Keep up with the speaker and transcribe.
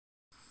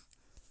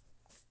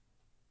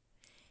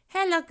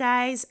Hello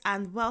guys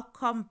and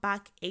welcome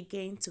back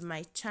again to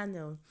my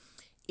channel.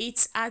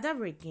 It's Ada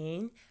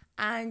again,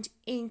 and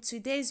in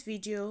today's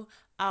video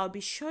I'll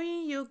be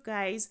showing you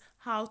guys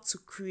how to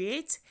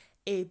create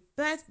a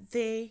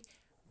birthday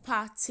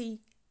party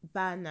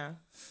banner.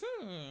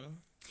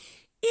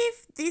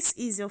 If this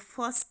is your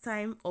first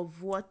time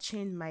of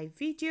watching my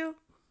video,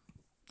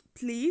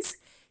 please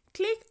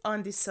click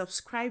on the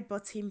subscribe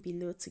button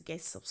below to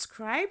get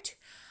subscribed,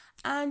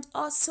 and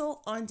also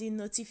on the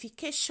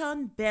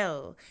notification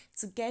bell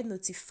to get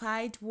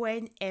notified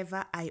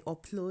whenever I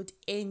upload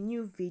a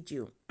new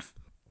video.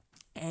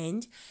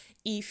 And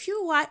if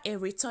you are a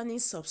returning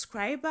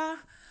subscriber,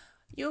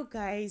 you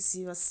guys,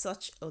 you are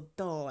such a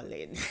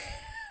darling.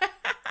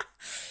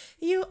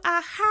 You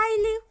are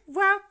highly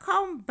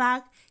welcome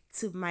back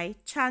to my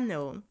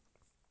channel.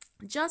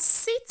 Just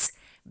sit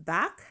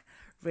back,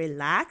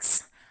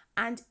 relax,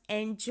 and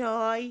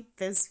enjoy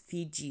this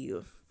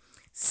video.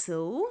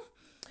 So,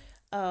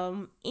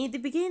 in the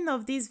beginning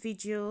of this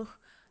video,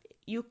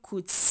 you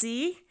could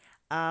see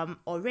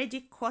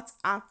already cut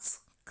out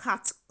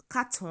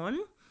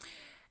carton,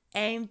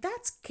 and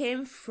that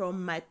came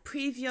from my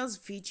previous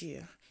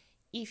video.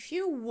 If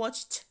you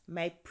watched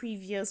my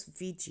previous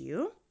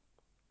video,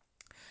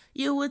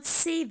 you would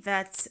see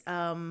that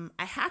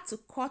I had to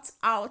cut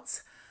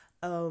out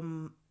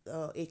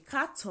a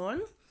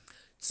carton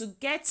to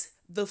get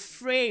the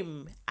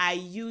frame I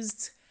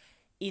used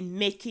in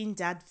making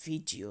that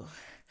video.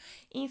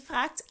 In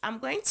fact, I'm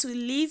going to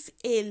leave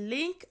a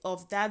link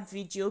of that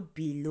video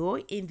below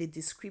in the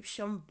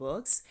description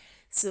box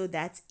so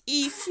that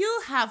if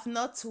you have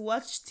not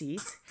watched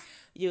it,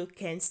 you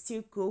can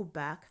still go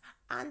back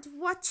and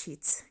watch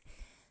it.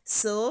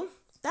 So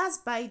that's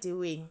by the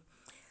way.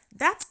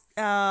 That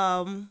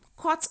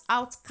cut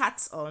out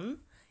carton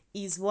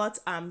is what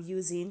I'm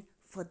using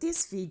for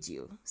this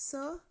video.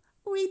 So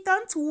we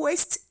don't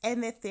waste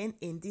anything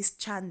in this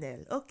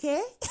channel,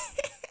 okay?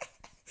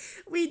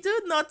 We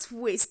do not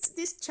waste.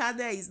 This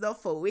channel is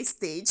not for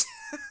wastage.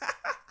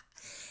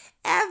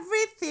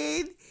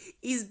 Everything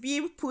is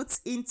being put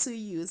into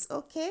use,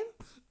 okay?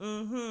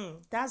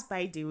 That's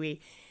by the way.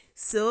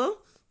 So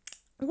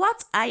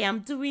what I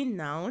am doing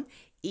now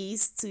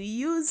is to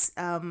use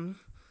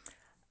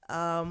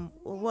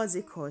what's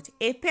it called,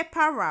 a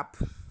paper wrap.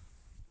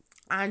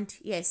 And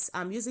yes,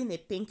 I'm using a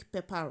pink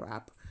paper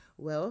wrap.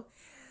 Well,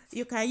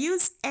 you can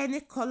use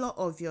any color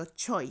of your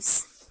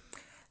choice.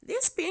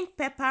 This pink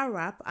pepper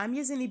wrap, I'm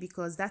using it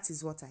because that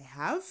is what I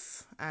have.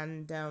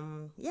 And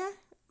yeah,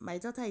 my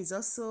daughter is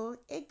also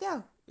a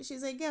girl.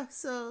 She's a girl,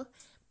 so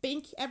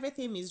pink,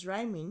 everything is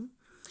rhyming.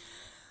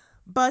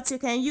 But you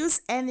can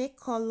use any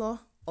color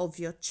of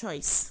your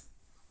choice.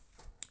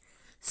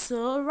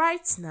 So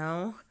right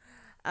now,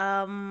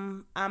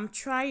 I'm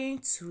trying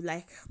to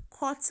like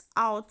cut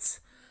out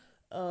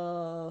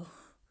the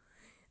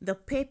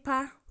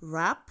paper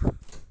wrap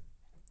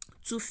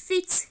to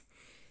fit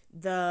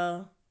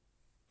the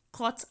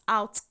cut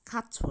out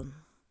carton,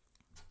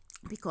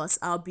 because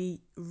I'll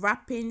be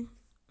wrapping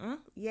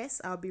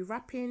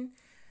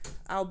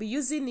I'll be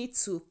using it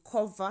to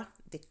cover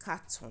the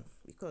carton,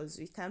 because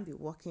we can't be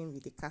working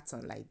with the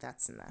carton like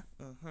that now.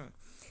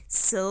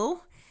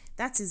 So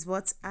that is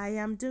what I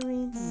am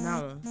doing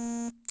now.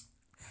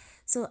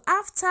 So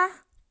after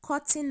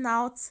cutting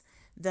out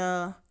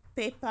the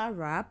paper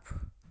wrap,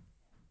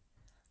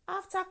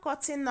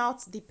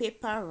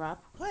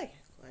 wait,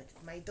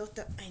 my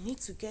daughter, I need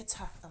to get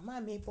her.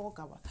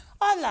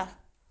 Hola,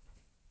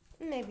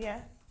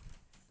 Nebia,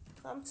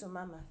 come to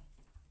mama.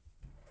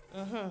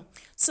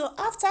 So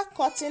after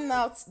cutting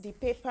out the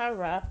paper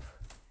wrap,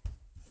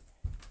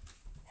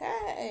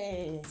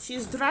 hey,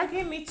 she's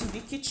dragging me to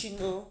the kitchen.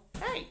 Oh,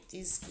 hey,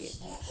 this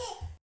girl.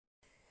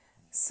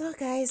 So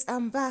guys,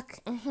 I'm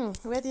back.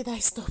 Where did I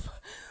stop?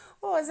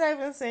 What was I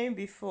even saying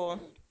before?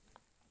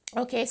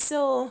 Okay,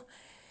 so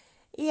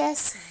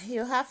yes,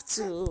 you have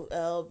to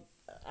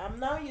I'm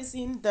now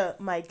using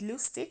my glue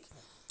stick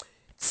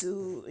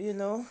to,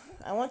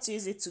 I want to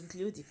use it to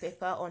glue the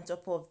paper on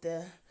top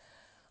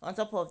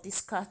of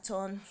this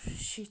carton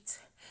sheet.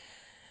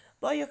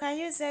 But you can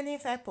use any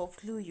type of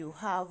glue you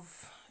have,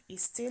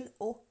 it's still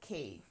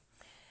okay.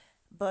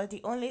 But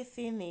the only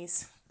thing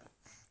is,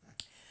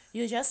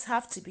 you just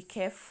have to be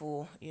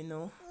careful,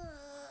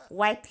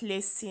 while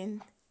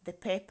placing the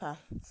paper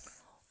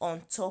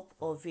on top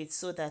of it,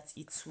 so that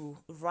it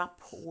will wrap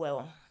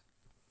well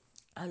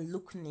and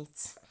look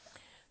neat.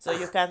 So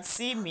you can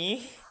see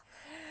me,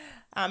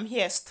 I'm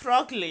here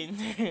struggling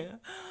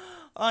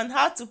on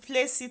how to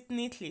place it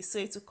neatly so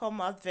it will come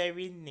out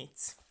very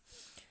neat.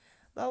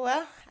 But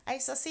well, I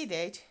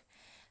succeeded.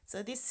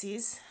 So this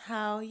is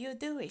how you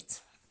do it.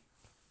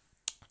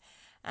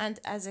 And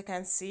as you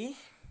can see,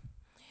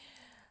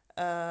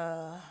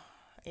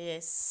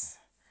 yes,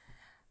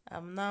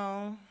 I'm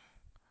now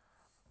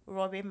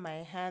rubbing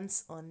my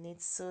hands on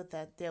it so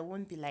that there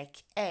won't be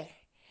like air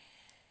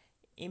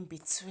in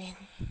between,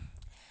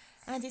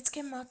 and it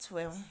came out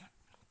well.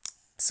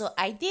 So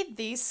I did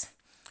this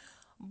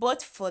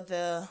both for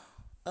the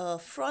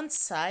front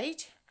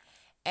side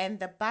and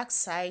the back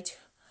side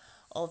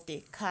of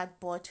the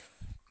cardboard,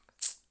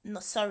 no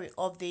sorry,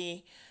 of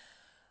the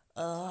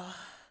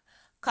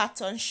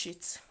carton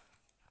sheet.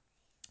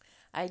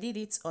 I did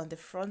it on the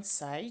front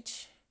side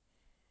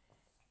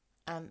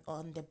and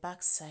on the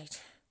back side,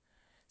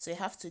 so you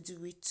have to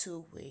do it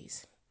two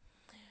ways.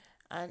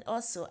 And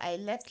also I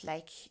left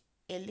like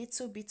a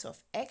little bit of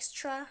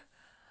extra,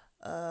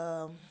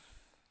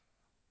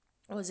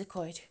 what's it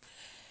called,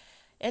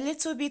 a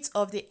little bit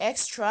of the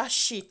extra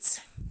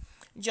sheet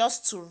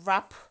just to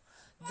wrap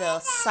the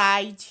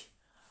side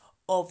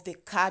of the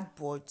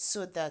cardboard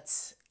so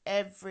that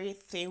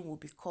everything will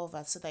be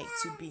covered, so that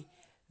it will be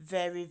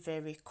very,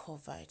 very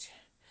covered.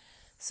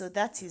 So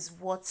that is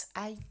what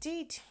I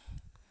did.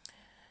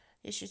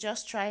 You should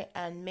just try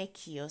and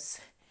make yours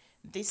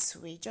this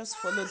way. Just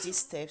follow these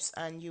steps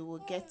and you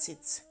will get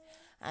it,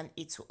 and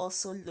it will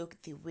also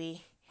look the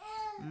way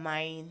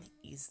mine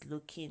is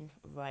looking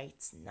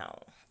right now.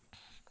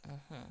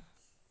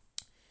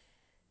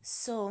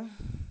 So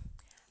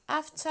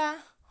after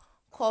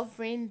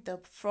covering the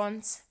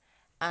front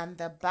and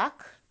the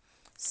back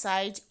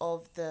side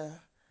of the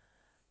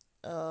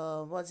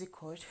what's it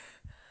called,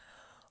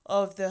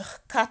 of the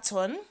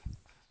carton,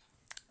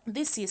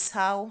 this is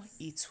how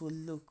it will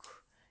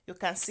look. You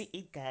can see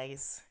it,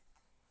 guys.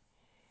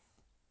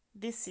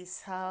 This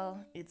is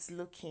how it's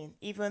looking.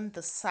 Even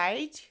the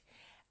side,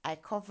 I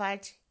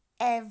covered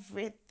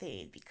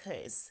everything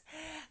because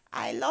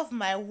I love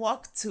my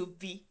work to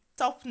be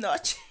top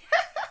notch.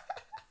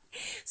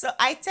 So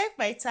I take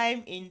my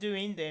time in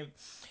doing them.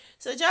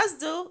 So just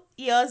do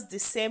yours the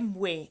same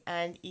way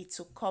and it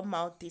will come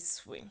out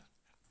this way.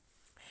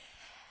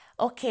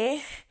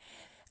 Okay,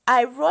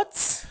 I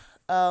wrote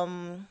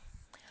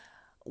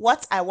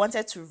what I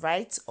wanted to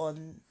write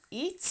on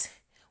it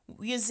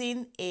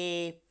using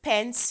a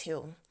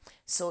pencil.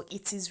 So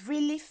it is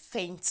really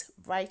faint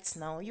right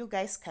now. You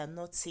guys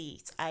cannot see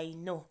it, I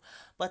know,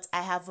 but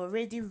I have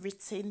already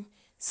written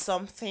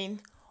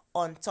something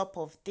on top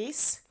of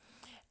this,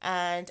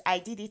 and I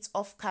did it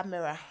off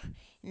camera.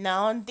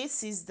 Now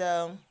this is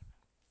the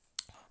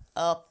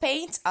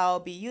paint I'll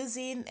be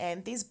using,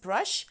 and this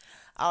brush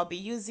I'll be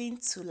using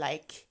to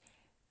like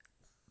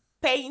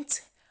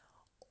paint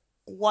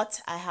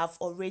what I have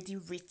already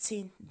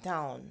written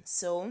down.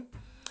 So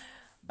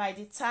by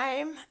the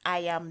time I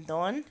am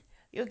done,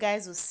 you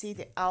guys will see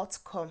the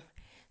outcome.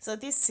 So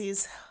this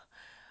is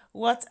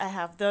what I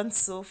have done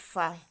so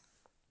far.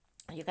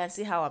 You can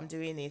see how I'm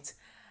doing it.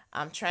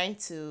 I'm trying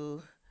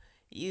to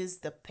use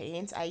the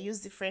paint. I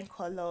use different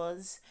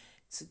colors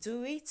to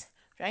do it.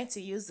 Trying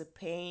to use the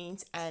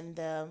paint and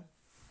the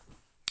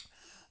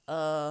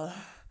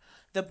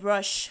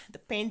brush, the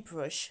paint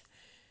brush,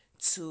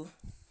 to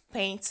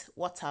paint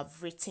what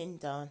I've written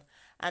down.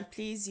 And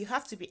please, you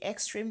have to be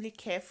extremely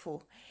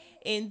careful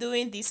in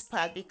doing this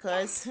part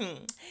because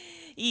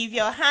if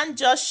your hand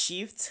just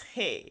shifts,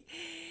 hey,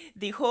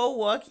 the whole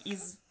work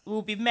is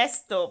will be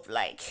messed up.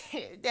 Like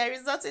there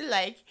is nothing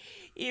like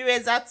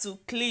eraser to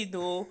clean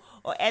or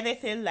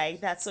anything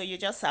like that. So you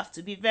just have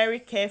to be very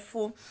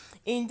careful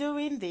in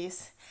doing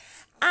this.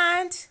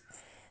 And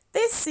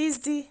this is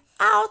the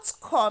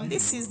outcome.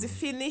 This is the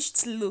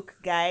finished look,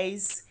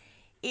 guys.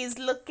 It's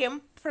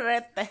looking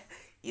pretty.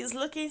 It's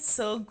looking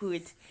so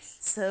good.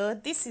 So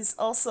this is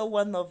also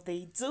one of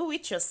the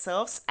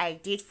do-it-yourselves I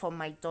did for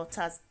my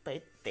daughter's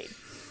birthday.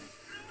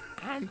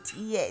 And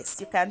yes,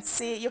 you can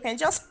see, you can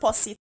just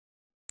pause it.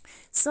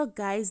 So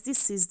guys,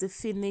 this is the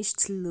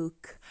finished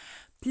look.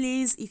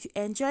 Please, if you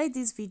enjoyed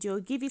this video,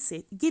 give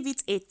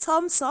it a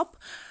thumbs up,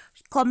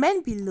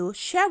 comment below,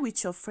 share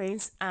with your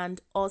friends, and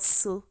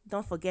also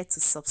don't forget to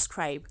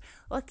subscribe.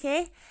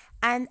 Okay,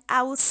 and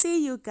I will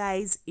see you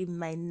guys in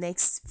my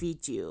next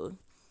video.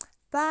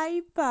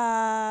 Bye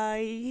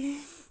bye.